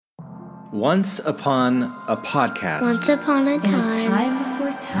Once upon a podcast. Once upon a In a time. time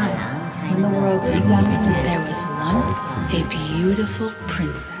before time, when the world was young, there was once a beautiful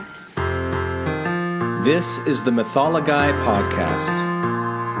princess. This is the Mythology Podcast.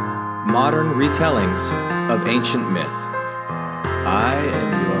 Modern retellings of ancient myth. I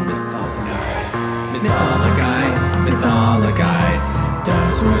am your Mythology. Mythology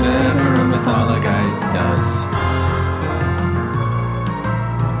does whatever a Mythology does.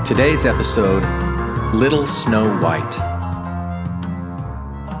 Today's episode, Little Snow White.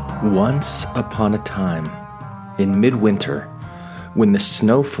 Once upon a time, in midwinter, when the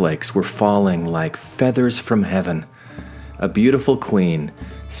snowflakes were falling like feathers from heaven, a beautiful queen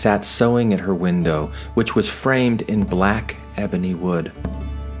sat sewing at her window, which was framed in black ebony wood.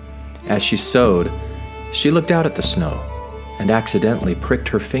 As she sewed, she looked out at the snow and accidentally pricked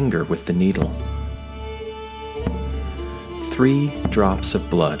her finger with the needle. 3 drops of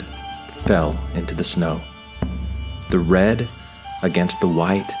blood fell into the snow. The red against the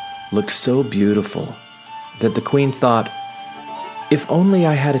white looked so beautiful that the queen thought, if only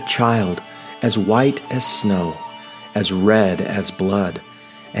I had a child as white as snow, as red as blood,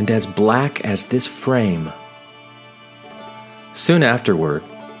 and as black as this frame. Soon afterward,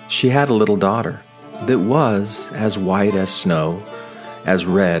 she had a little daughter that was as white as snow, as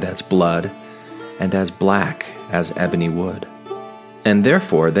red as blood, and as black as ebony wood. And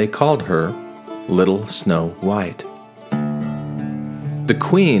therefore they called her Little Snow White. The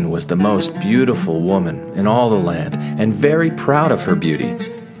queen was the most beautiful woman in all the land, and very proud of her beauty.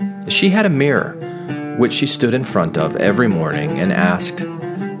 She had a mirror, which she stood in front of every morning and asked,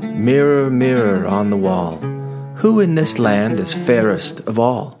 "Mirror, mirror on the wall, who in this land is fairest of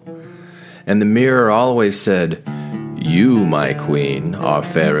all?" And the mirror always said, "You, my queen, are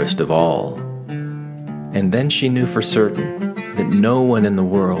fairest of all." And then she knew for certain that no one in the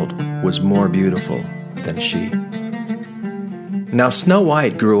world was more beautiful than she. Now Snow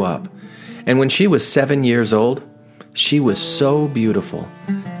White grew up, and when she was 7 years old, she was so beautiful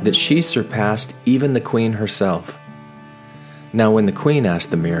that she surpassed even the queen herself. Now when the queen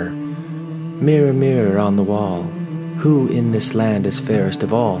asked the mirror, "Mirror, mirror on the wall, who in this land is fairest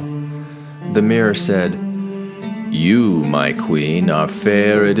of all?" the mirror said, "You, my queen, are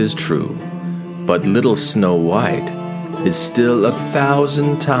fair, it is true, but little Snow White is still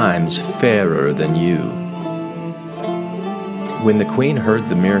 1,000 times fairer than you." When the queen heard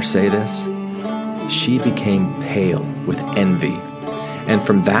the mirror say this, she became pale with envy, and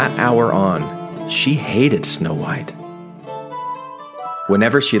from that hour on, she hated Snow White.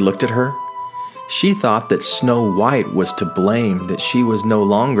 Whenever she looked at her, she thought that Snow White was to blame that she was no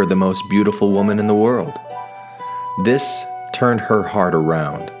longer the most beautiful woman in the world. This turned her heart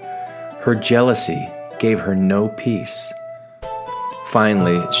around. Her jealousy gave her no peace.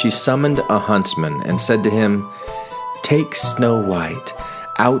 Finally, she summoned a huntsman and said to him, "Take Snow White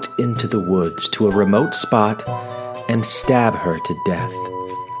out into the woods to a remote spot and stab her to death.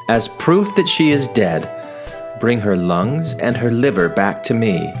 As proof that she is dead, bring her lungs and her liver back to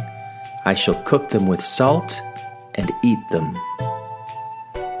me. I shall cook them with salt and eat them."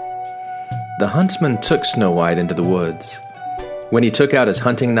 The huntsman took Snow White into the woods. When he took out his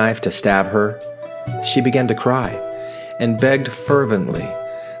hunting knife to stab her, she began to cry and begged fervently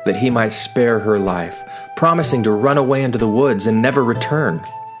that he might spare her life, promising to run away into the woods and never return.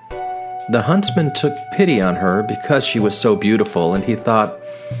 The huntsman took pity on her because she was so beautiful, and he thought,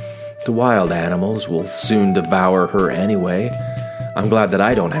 the wild animals will soon devour her anyway. I'm glad that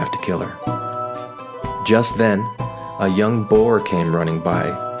I don't have to kill her. Just then, a young boar came running by.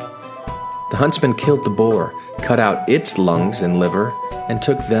 The huntsman killed the boar, cut out its lungs and liver, and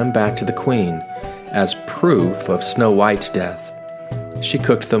took them back to the queen as proof of Snow White's death. She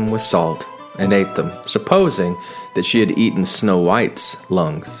cooked them with salt and ate them, supposing that she had eaten Snow White's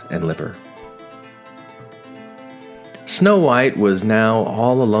lungs and liver. Snow White was now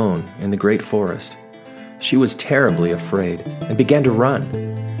all alone in the great forest. She was terribly afraid and began to run.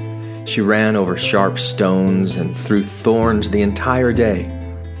 She ran over sharp stones and through thorns the entire day.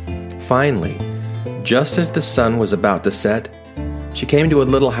 Finally, just as the sun was about to set, she came to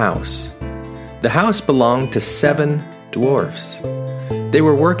a little house. The house belonged to 7 dwarfs. They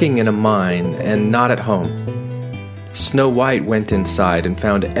were working in a mine and not at home. Snow White went inside and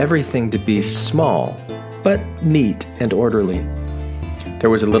found everything to be small, but neat and orderly. There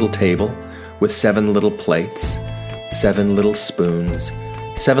was a little table with 7 little plates, 7 little spoons,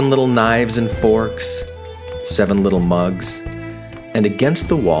 7 little knives and forks, 7 little mugs, and against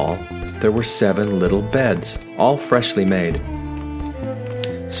the wall there were 7 little beds, all freshly made.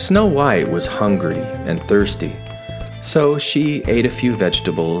 Snow White was hungry and thirsty, So she ate a few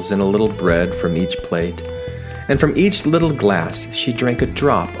vegetables and a little bread from each plate, and from each little glass she drank a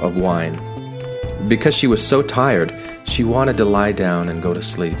drop of wine. Because she was so tired, she wanted to lie down and go to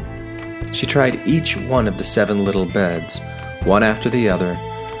sleep. She tried each one of the 7 little beds, one after the other,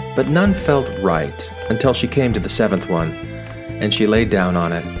 but none felt right until she came to the 7th one, and she lay down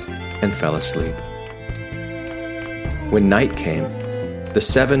on it and fell asleep. When night came, the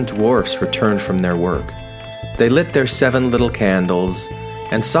 7 dwarfs returned from their work. They lit their 7 little candles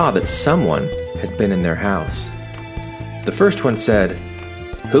and saw that someone had been in their house. The first one said,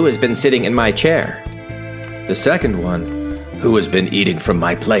 "Who has been sitting in my chair?" The second one, "Who has been eating from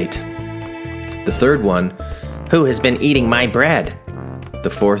my plate?" The third one, "Who has been eating my bread?" The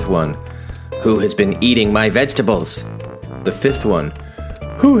fourth one, "Who has been eating my vegetables?" The fifth one,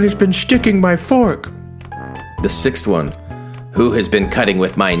 "Who has been sticking my fork?" The sixth one, "Who has been cutting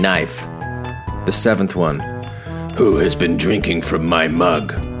with my knife?" The seventh one, "Who has been drinking from my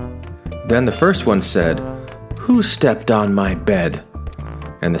mug?" Then the first one said, "Who stepped on my bed?"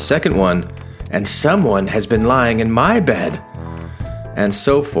 And the second one, "And someone has been lying in my bed." And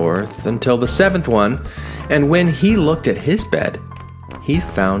so forth until the 7th one, and when he looked at his bed, he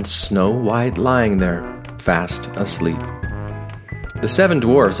found Snow White lying there, fast asleep. The 7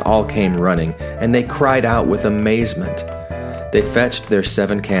 dwarfs all came running, and they cried out with amazement. They fetched their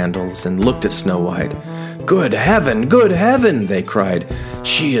 7 candles and looked at Snow White. "Good heaven, they cried.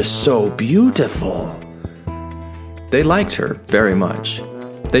 "She is so beautiful." They liked her very much.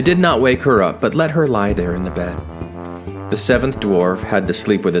 They did not wake her up, but let her lie there in the bed. The 7th dwarf had to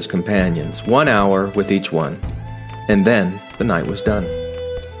sleep with his companions, 1 hour with each one, and then the night was done.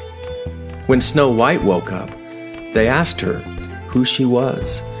 When Snow White woke up, they asked her who she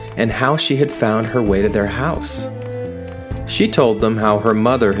was and how she had found her way to their house. She told them how her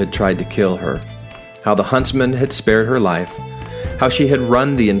mother had tried to kill her, how the huntsman had spared her life, how she had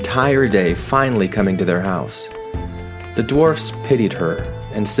run the entire day, finally coming to their house. The dwarfs pitied her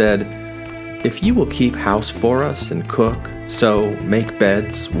and said, "If you will keep house for us and cook, sew, make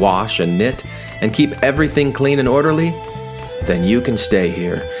beds, wash and knit, and keep everything clean and orderly, then you can stay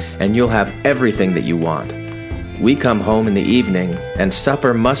here, and you'll have everything that you want. We come home in the evening, and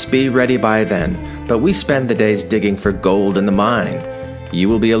supper must be ready by then, but we spend the days digging for gold in the mine. You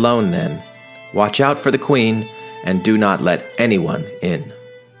will be alone then. Watch out for the queen, and do not let anyone in."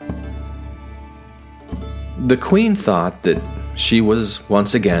 The queen thought that she was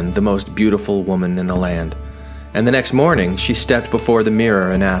once again the most beautiful woman in the land, and the next morning she stepped before the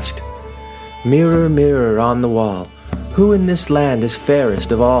mirror and asked, "Mirror, mirror on the wall, who in this land is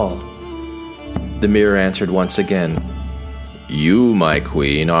fairest of all?" The mirror answered once again, "You, my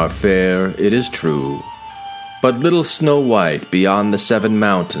queen, are fair, it is true, but little Snow White beyond the 7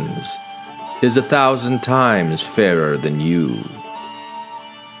 mountains is 1,000 times fairer than you."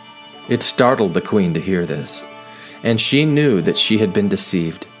 It startled the queen to hear this, and she knew that she had been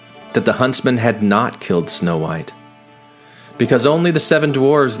deceived, that the huntsman had not killed Snow White. Because only the 7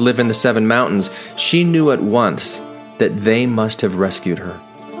 dwarves live in the 7 mountains, she knew at once that they must have rescued her.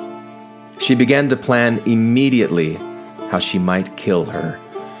 She began to plan immediately how she might kill her,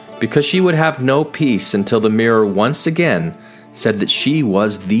 because she would have no peace until the mirror once again said that she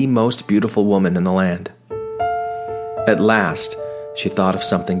was the most beautiful woman in the land. At last, she thought of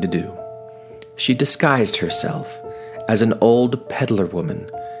something to do. She disguised herself as an old peddler woman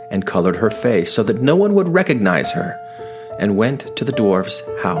and colored her face so that no one would recognize her, and went to the dwarf's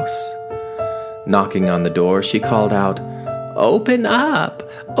house. Knocking on the door, she called out, "Open up,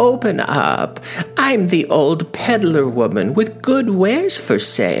 open up. I'm the old peddler woman with good wares for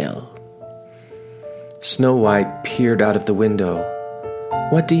sale." Snow White peered out of the window.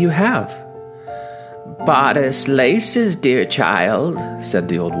 "What do you have?" "Bodice laces, dear child," said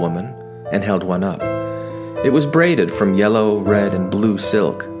the old woman, and held one up. It was braided from yellow, red, and blue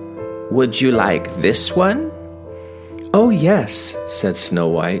silk. "Would you like this one?" "Oh, yes," said Snow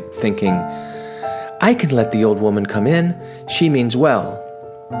White, thinking, "I can let the old woman come in. She means well."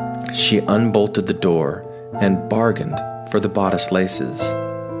 She unbolted the door and bargained for the bodice laces.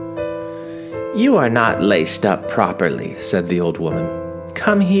 "You are not laced up properly," said the old woman.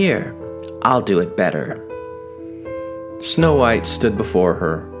 "Come here. I'll do it better." Snow White stood before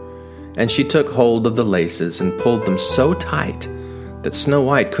her, and she took hold of the laces and pulled them so tight that Snow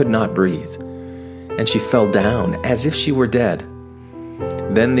White could not breathe, and she fell down as if she were dead.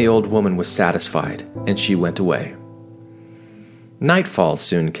 Then the old woman was satisfied, and she went away. Nightfall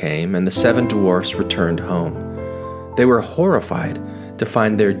soon came, and the 7 dwarfs returned home. They were horrified to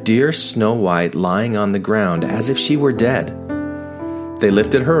find their dear Snow White lying on the ground as if she were dead. They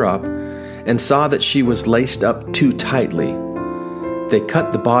lifted her up and saw that she was laced up too tightly. They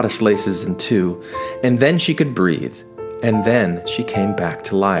cut the bodice laces in two, and then she could breathe, and then she came back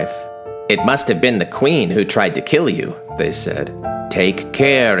to life. "It must have been the queen who tried to kill you," they said. "Take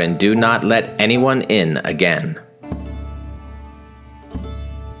care and do not let anyone in again."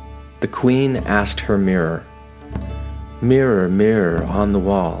 The queen asked her mirror, "Mirror, mirror on the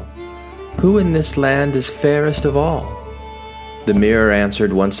wall, who in this land is fairest of all?" The mirror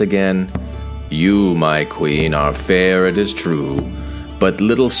answered once again, "You, my queen, are fair, it is true, but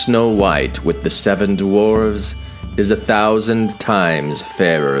little Snow White with the 7 dwarves is 1,000 times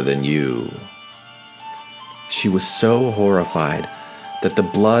fairer than you." She was so horrified that the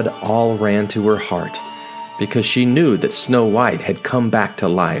blood all ran to her heart, because she knew that Snow White had come back to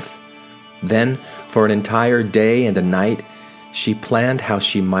life. Then, for an entire day and a night, she planned how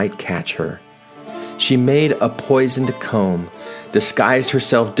she might catch her. She made a poisoned comb, disguised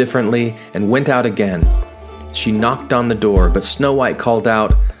herself differently, and went out again. She knocked on the door, but Snow White called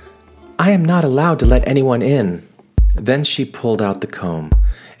out, "I am not allowed to let anyone in." Then she pulled out the comb,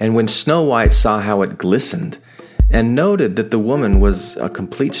 and when Snow White saw how it glistened, and noted that the woman was a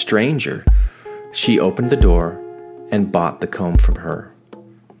complete stranger, she opened the door and bought the comb from her.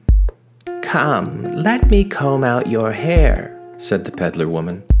 "Come, let me comb out your hair," said the peddler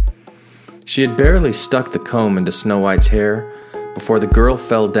woman. She had barely stuck the comb into Snow White's hair before the girl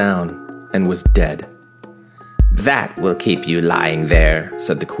fell down and was dead. "That will keep you lying there,"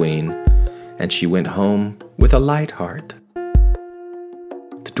 said the queen, and she went home with a light heart.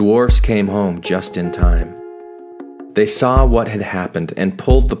 The dwarfs came home just in time. They saw what had happened and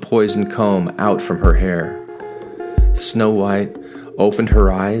pulled the poisoned comb out from her hair. Snow White opened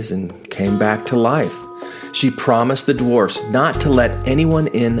her eyes and came back to life. She promised the dwarfs not to let anyone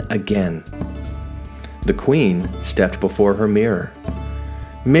in again. The queen stepped before her mirror.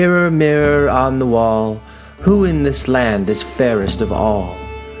 "Mirror, mirror on the wall, who in this land is fairest of all?"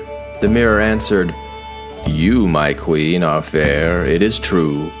 The mirror answered, "You, my queen, are fair, it is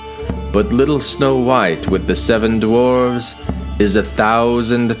true, but little Snow White with the 7 dwarves is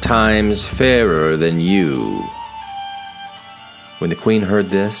 1,000 times fairer than you." When the queen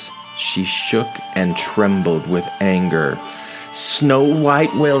heard this, she shook and trembled with anger. "Snow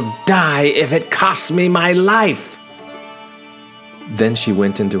White will die if it costs me my life!" Then she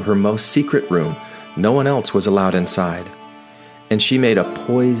went into her most secret room. No one else was allowed inside. And she made a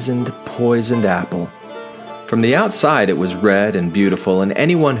poisoned apple. From the outside it was red and beautiful, and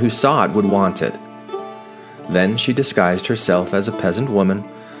anyone who saw it would want it. Then she disguised herself as a peasant woman,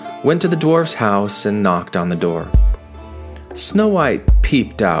 went to the dwarf's house, and knocked on the door. Snow White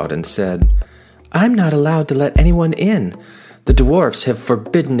peeped out and said, "I'm not allowed to let anyone in. The dwarfs have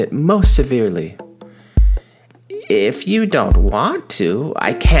forbidden it most severely." "If you don't want to,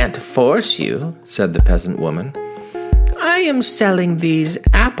 I can't force you," said the peasant woman. "I am selling these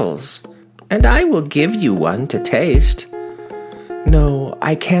apples, and I will give you one to taste." "No,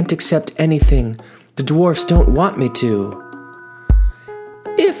 I can't accept anything. The dwarfs don't want me to."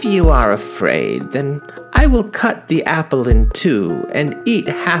 "If you are afraid, then I will cut the apple in two and eat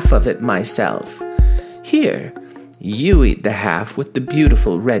half of it myself. Here, you eat the half with the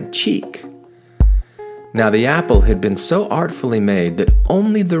beautiful red cheek." Now the apple had been so artfully made that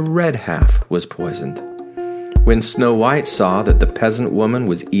only the red half was poisoned. When Snow White saw that the peasant woman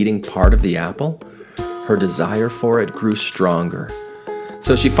was eating part of the apple, her desire for it grew stronger.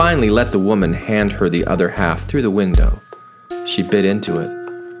 So she finally let the woman hand her the other half through the window. She bit into it,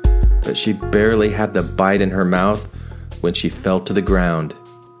 but she barely had the bite in her mouth when she fell to the ground,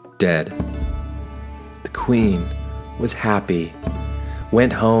 dead. The queen was happy,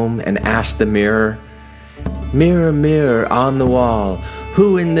 went home and asked the mirror, "Mirror, mirror on the wall,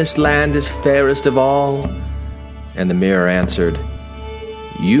 who in this land is fairest of all?" And the mirror answered,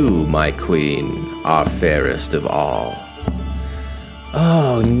 "You, my queen, are fairest of all."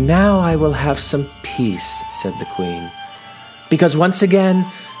 "Oh, now I will have some peace," said the queen, "because once again,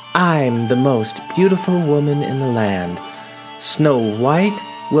 I'm the most beautiful woman in the land. Snow White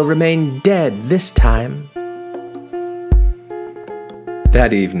will remain dead this time."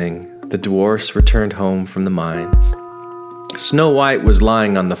 That evening, the dwarfs returned home from the mines. Snow White was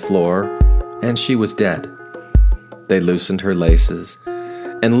lying on the floor, and she was dead. They loosened her laces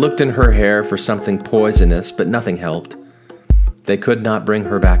and looked in her hair for something poisonous, but nothing helped. They could not bring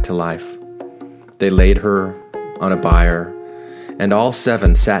her back to life. They laid her on a bier, and all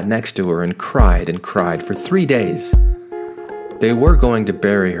 7 sat next to her and cried for 3 days. They were going to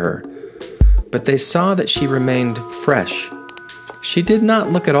bury her, but they saw that she remained fresh. She did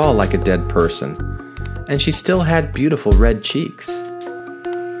not look at all like a dead person, and she still had beautiful red cheeks.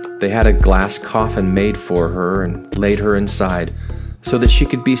 They had a glass coffin made for her and laid her inside so that she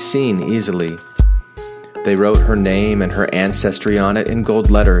could be seen easily. They wrote her name and her ancestry on it in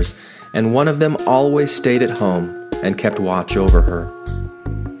gold letters, and one of them always stayed at home and kept watch over her.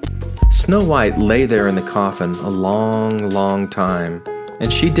 Snow White lay there in the coffin a long, long time,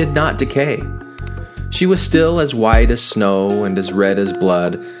 and she did not decay. She was still as white as snow and as red as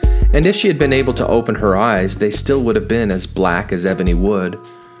blood, and if she had been able to open her eyes, they still would have been as black as ebony wood.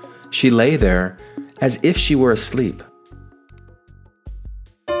 She lay there as if she were asleep.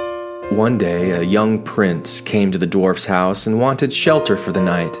 One day, a young prince came to the dwarf's house and wanted shelter for the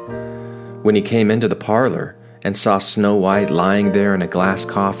night. When he came into the parlor and saw Snow White lying there in a glass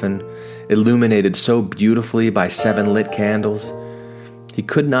coffin, illuminated so beautifully by 7 lit candles, he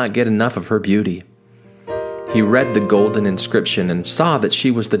could not get enough of her beauty. He read the golden inscription and saw that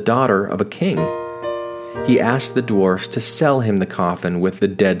she was the daughter of a king. He asked the dwarfs to sell him the coffin with the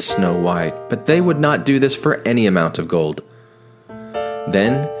dead Snow White, but they would not do this for any amount of gold.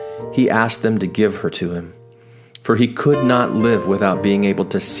 Then he asked them to give her to him, for he could not live without being able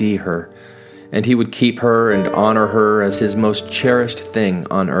to see her, and he would keep her and honor her as his most cherished thing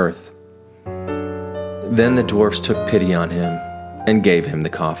on earth. Then the dwarfs took pity on him and gave him the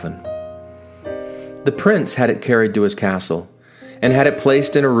coffin. The prince had it carried to his castle, and had it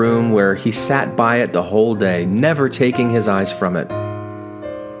placed in a room where he sat by it the whole day, never taking his eyes from it.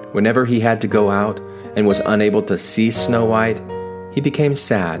 Whenever he had to go out and was unable to see Snow White, he became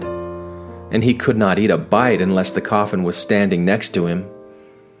sad, and he could not eat a bite unless the coffin was standing next to him.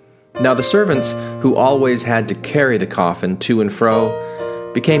 Now the servants, who always had to carry the coffin to and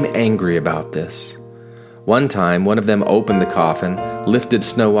fro, became angry about this. One time, one of them opened the coffin, lifted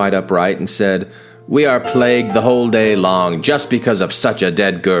Snow White upright, and said, "We are plagued the whole day long just because of such a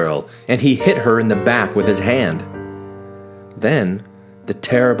dead girl," and he hit her in the back with his hand. Then the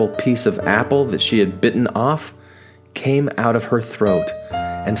terrible piece of apple that she had bitten off came out of her throat,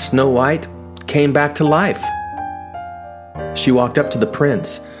 and Snow White came back to life. She walked up to the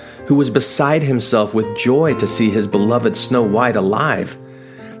prince, who was beside himself with joy to see his beloved Snow White alive.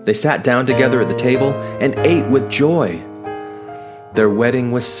 They sat down together at the table and ate with joy. Their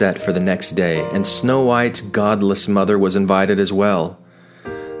wedding was set for the next day, and Snow White's godless mother was invited as well.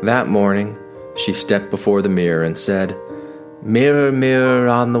 That morning, she stepped before the mirror and said, "Mirror, mirror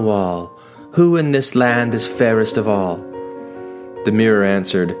on the wall, who in this land is fairest of all?" The mirror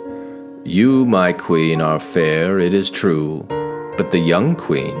answered, "You, my queen, are fair, it is true, but the young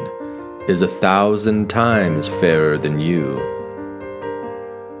queen is 1,000 times fairer than you."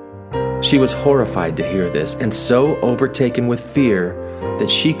 She was horrified to hear this, and so overtaken with fear that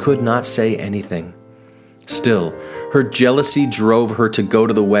she could not say anything. Still, her jealousy drove her to go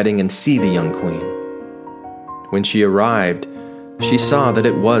to the wedding and see the young queen. When she arrived, she saw that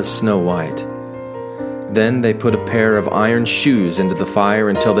it was Snow White. Then they put a pair of iron shoes into the fire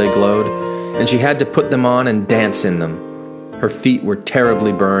until they glowed, and she had to put them on and dance in them. Her feet were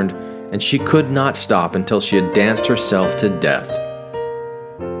terribly burned, and she could not stop until she had danced herself to death.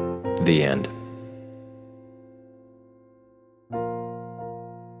 The end.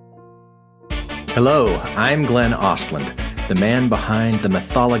 Hello, I'm Glenn Ostland, the man behind the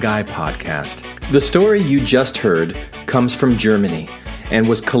Mythology podcast. The story you just heard comes from Germany and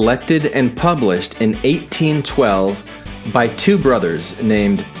was collected and published in 1812 by 2 brothers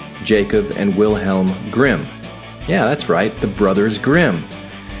named Jacob and Wilhelm Grimm. Yeah, that's right, the Brothers Grimm.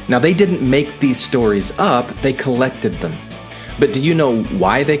 Now, they didn't make these stories up, they collected them. But do you know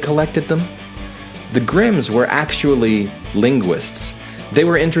why they collected them? The Grimms were actually linguists. They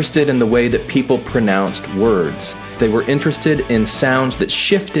were interested in the way that people pronounced words. They were interested in sounds that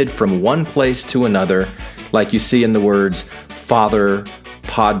shifted from one place to another, like you see in the words father,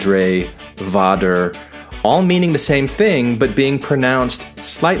 padre, vader, all meaning the same thing, but being pronounced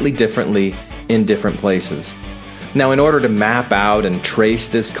slightly differently in different places. Now, in order to map out and trace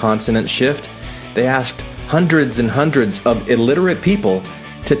this consonant shift, they asked hundreds and hundreds of illiterate people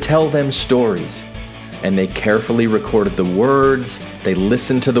to tell them stories. And they carefully recorded the words, they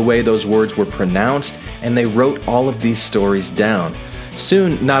listened to the way those words were pronounced, and they wrote all of these stories down.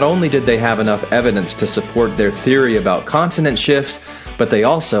 Soon, not only did they have enough evidence to support their theory about consonant shifts, but they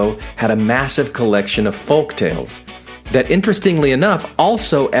also had a massive collection of folk tales that, interestingly enough,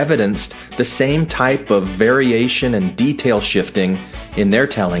 also evidenced the same type of variation and detail shifting in their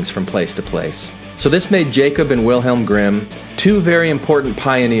tellings from place to place. So this made Jacob and Wilhelm Grimm 2 very important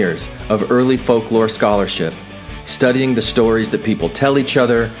pioneers of early folklore scholarship, studying the stories that people tell each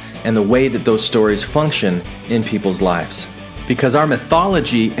other and the way that those stories function in people's lives. Because our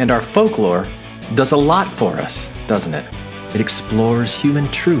mythology and our folklore does a lot for us, doesn't it? It explores human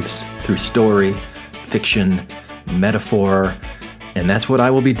truths through story, fiction, metaphor, and that's what I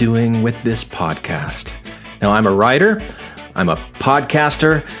will be doing with this podcast. Now, I'm a writer, I'm a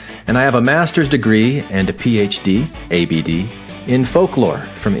podcaster, and I have a master's degree and a PhD, ABD, in folklore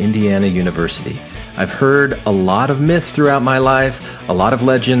from Indiana University. I've heard a lot of myths throughout my life, a lot of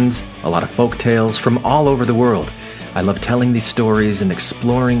legends, a lot of folk tales from all over the world. I love telling these stories and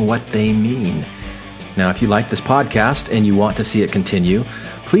exploring what they mean. Now, if you like this podcast and you want to see it continue,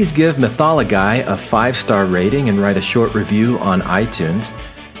 please give Mythologuy a 5-star rating and write a short review on iTunes.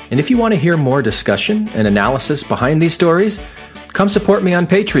 And if you want to hear more discussion and analysis behind these stories, come support me on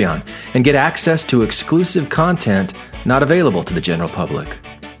Patreon and get access to exclusive content not available to the general public.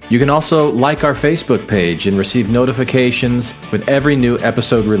 You can also like our Facebook page and receive notifications with every new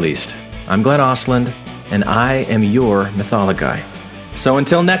episode released. I'm Glenn Osland, and I am your Mythologuy. So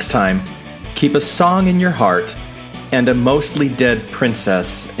until next time, keep a song in your heart and a mostly dead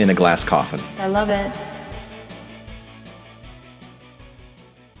princess in a glass coffin. I love it.